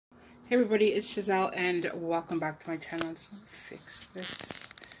Hey everybody, it's Giselle and welcome back to my channel. I'm just gonna fix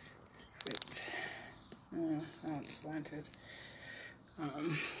this. Oh, it's slanted.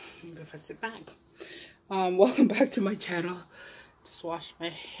 Maybe if I sit back. Welcome back to my channel. Just washed my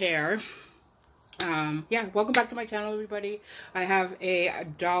hair. Yeah, welcome back to my channel, everybody. I have a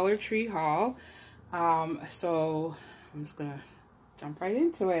Dollar Tree haul. So I'm just gonna jump right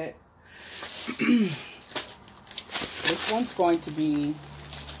into it. This one's going to be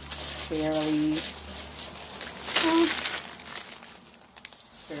fairly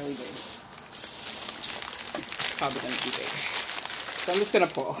big. Probably gonna be big. So I'm just gonna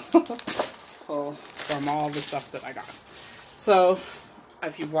pull from all the stuff that I got. So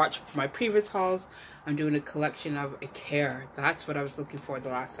if you've watched my previous hauls, I'm doing a collection of a care. That's what I was looking for the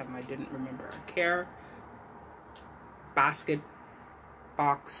last time. I didn't remember. A care basket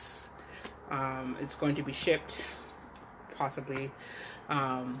box. It's going to be shipped possibly.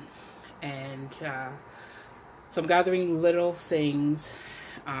 So I'm gathering little things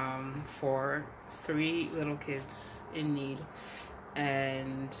for 3 little kids in need,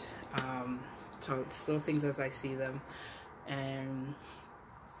 and so it's little things as I see them, and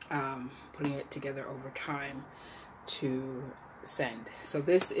putting it together over time to send. So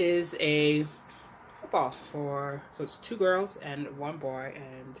this is a football so it's 2 girls and 1 boy,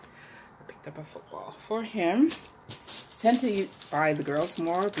 and I picked up a football for him. Tend to buy the girls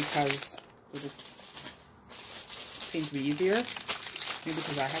more because it just seems to be easier. Maybe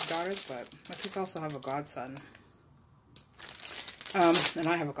because I have daughters, but my kids also have a godson. And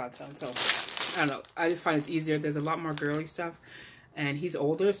I have a godson, so I don't know. I just find it's easier. There's a lot more girly stuff, and he's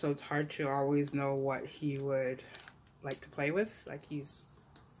older, so it's hard to always know what he would like to play with. Like he's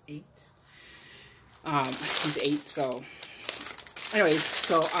 8. He's 8, so anyways,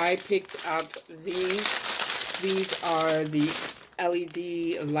 so I picked up these. These are the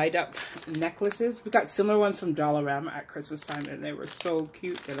LED light up necklaces. We got similar ones from Dollarama at Christmas time, and they were so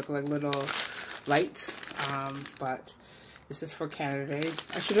cute. They look like little lights. But this is for Canada Day.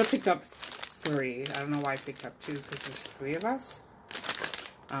 I should have picked up 3. I don't know why I picked up 2 because there's 3 of us.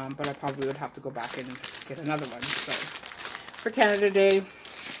 But I probably would have to go back and get another one. So for Canada Day,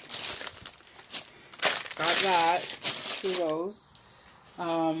 got that. 2 of those.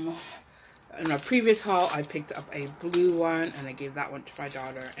 In a previous haul, I picked up a blue one, and I gave that one to my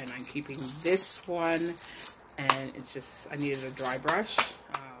daughter, and I'm keeping this one, and it's just, I needed a dry brush,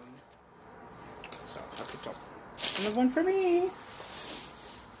 so I picked up another one for me.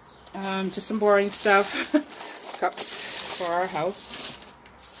 Just some boring stuff. Cups for our house.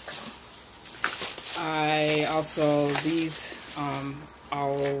 I also, these,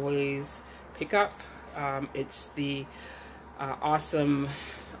 always pick up. It's the awesome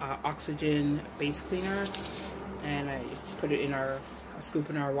oxygen base cleaner, and I put it in a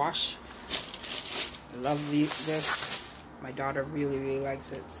scoop in our wash. I love this. My daughter really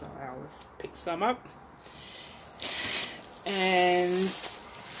likes it, so I always pick some up. And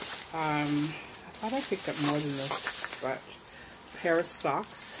I thought I picked up more than this, but a pair of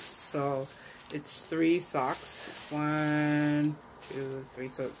socks. So it's 3 socks. 1, 2, 3.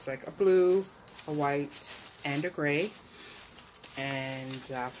 So it's like a blue, a white, and a gray. And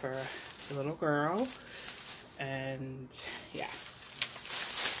for the little girl, and yeah,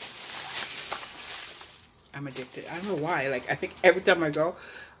 I'm addicted. I don't know why. Like, I think every time I go,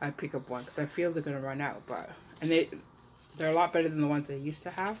 I pick up one because I feel they're gonna run out. And they're a lot better than the ones they used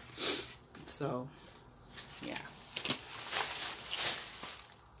to have. So yeah,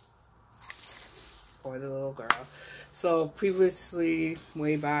 for the little girl. So previously,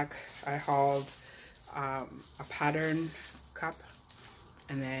 way back, I hauled a pattern cup,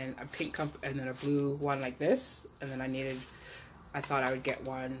 and then a pink cup, and then a blue one like this, and then I thought I would get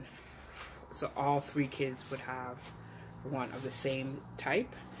one so all 3 kids would have one of the same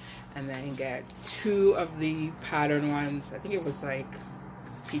type, and then get 2 of the pattern ones. I think it was like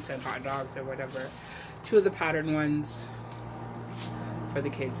pizza and hot dogs or whatever. 2 of the pattern ones for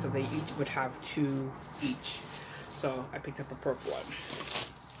the kids, so they each would have 2 each. So I picked up a purple one.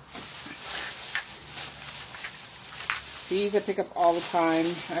 These I pick up all the time.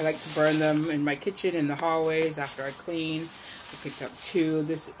 I like to burn them in my kitchen, in the hallways, after I clean. I picked up 2.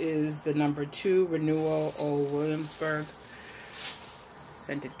 This is the number 2 Renewal Old Williamsburg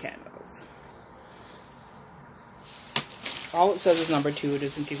scented candles. All it says is number 2. It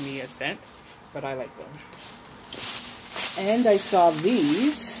doesn't give me a scent, but I like them. And I saw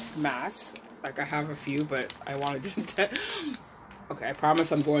these masks. Like, I have a few, but I wanted to okay, I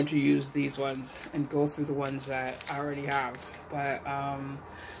promise I'm going to use these ones and go through the ones that I already have. But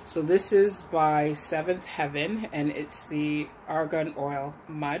so this is by Seventh Heaven, and it's the Argan Oil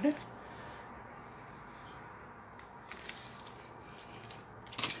Mud.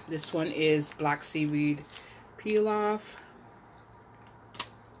 This one is black seaweed peel off.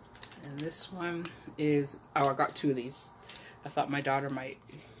 And this one is, oh, I got 2 of these. I thought my daughter might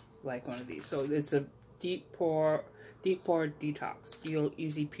like one of these. So it's a deep pore detox,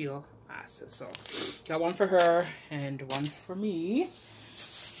 easy peel mask. So got one for her and one for me.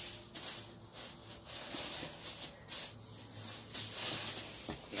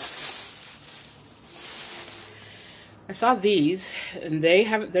 I saw these, and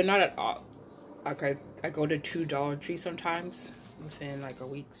they're not at all, like I go to 2 Dollar Tree sometimes, within like a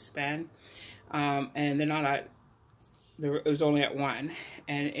week's span, and they're not at, it was only at 1,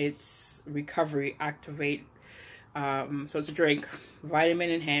 and it's Recovery Activate, so it's a drink,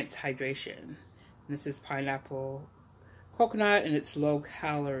 vitamin enhanced hydration, and this is pineapple coconut, and it's low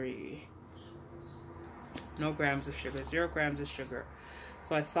calorie, no grams of sugar, 0 grams of sugar,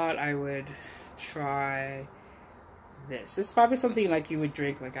 so I thought I would try this. It's probably something like you would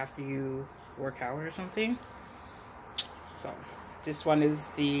drink like after you work out or something. So this one is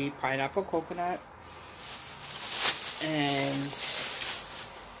the pineapple coconut, and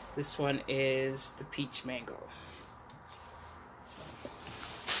this one is the peach mango.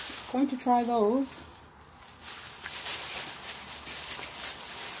 I'm going to try those.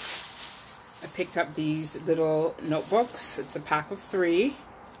 I picked up these little notebooks. It's a pack of 3.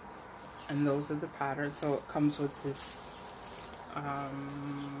 And those are the patterns. So it comes with this,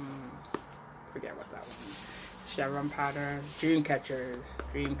 forget what that one, chevron pattern, dream catcher.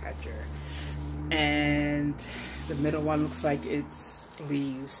 And the middle one looks like it's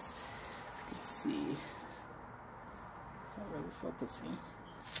leaves. You can see. It's not really focusing.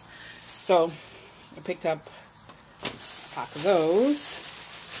 So I picked up a pack of those.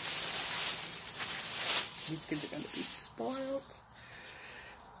 These kids are going to be spoiled.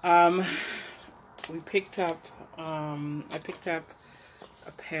 We picked up, I picked up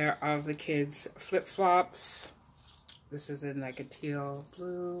a pair of the kids' flip-flops. This is in like a teal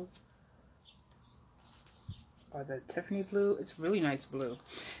blue, or the Tiffany blue. It's really nice blue,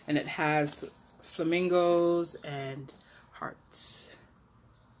 and it has flamingos and hearts.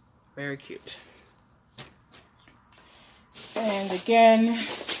 Very cute. And again,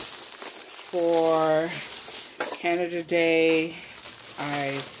 for Canada Day,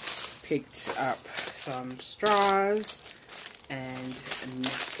 I picked up some straws and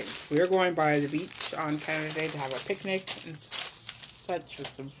napkins. We are going by the beach on Canada Day to have a picnic and such with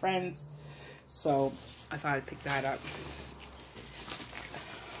some friends, so I thought I'd pick that up.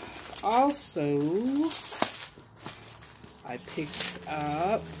 Also, I picked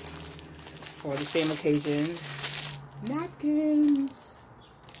up, for the same occasion, napkins.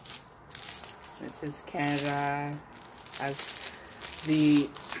 This is Canada, has the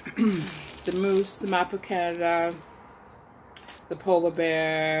the moose, the map of Canada, the polar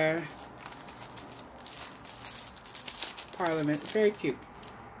bear, Parliament. It's very cute.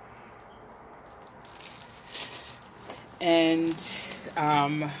 And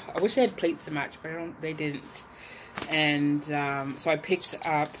I wish they had plates to match, but they didn't. And so I picked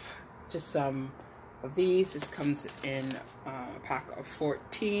up just some of these. This comes in a pack of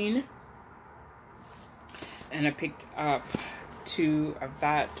 14. And I picked up 2 of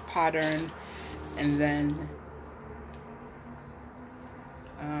that pattern, and then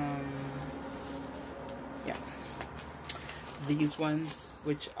yeah, these ones,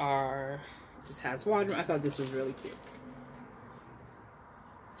 which are, this has water. I thought this was really cute.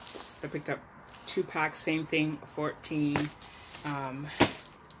 I picked up 2 packs, same thing, 14,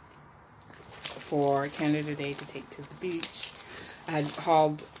 for Canada Day to take to the beach. I had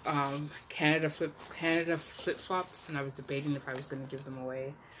hauled Canada flip-flops, and I was debating if I was going to give them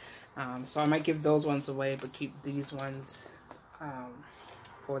away. So I might give those ones away, but keep these ones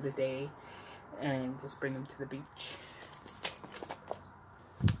for the day and just bring them to the beach.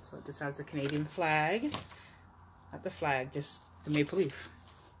 So this has the Canadian flag. Not the flag, just the maple leaf.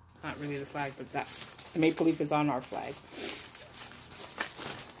 Not really the flag, but that the maple leaf is on our flag.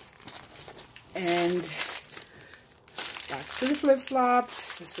 And back to the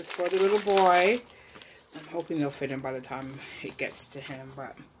flip-flops. This is for the little boy. I'm hoping they'll fit him by the time it gets to him,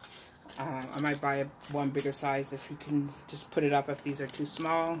 but I might buy one bigger size if you can just put it up if these are too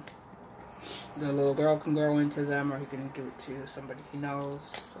small. The little girl can grow into them, or he can give it to somebody he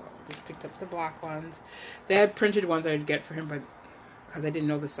knows. So I just picked up the black ones. They had printed ones I'd get for him, but because I didn't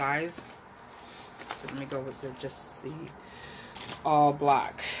know the size, so let me go with just the all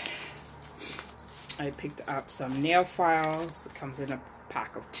black. I picked up some nail files. It comes in a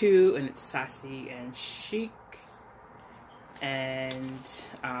pack of 2, and it's sassy and chic. And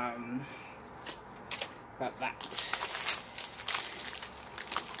got that.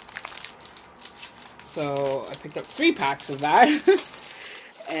 So I picked up 3 packs of that.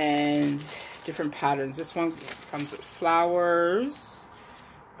 And different patterns. This one comes with flowers.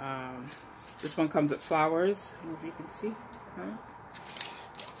 This one comes with flowers. I don't know if you can see.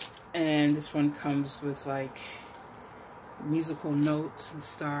 And this one comes with like musical notes and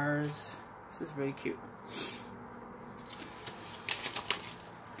stars. This is really cute.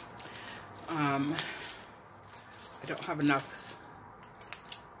 I don't have enough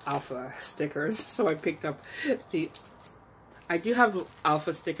alpha stickers, so I picked up the... I do have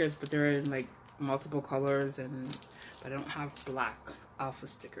alpha stickers, but they're in like multiple colors, but I don't have black alpha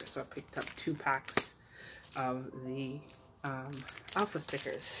stickers, so I picked up 2 packs of the alpha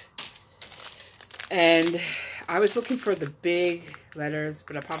stickers. And I was looking for the big letters,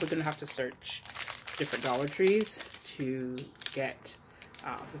 but I'm probably gonna have to search different Dollar Trees to get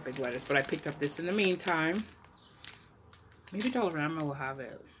the big letters. But I picked up this in the meantime. Maybe Dollarama will have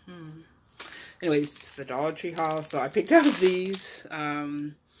it. Anyways, it's the Dollartree Haul, so I picked up these.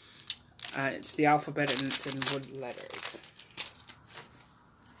 It's the alphabet and it's in wood letters.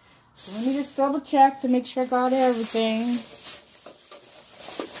 So let me just double check to make sure I got everything.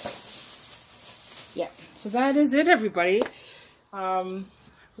 Yeah, so that is it, everybody. Wasn't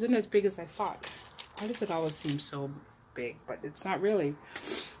as big as I thought. Why does it always seem so big? But it's not really.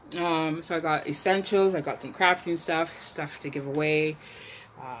 So I got essentials, I got some crafting stuff to give away.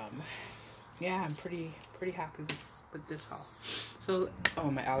 Yeah, I'm pretty happy with this haul. So, oh,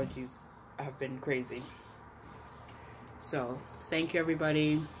 my allergies have been crazy. So, thank you,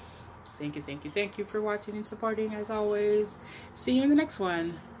 everybody. Thank you for watching and supporting, as always. See you in the next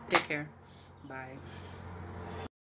one. Take care. Bye.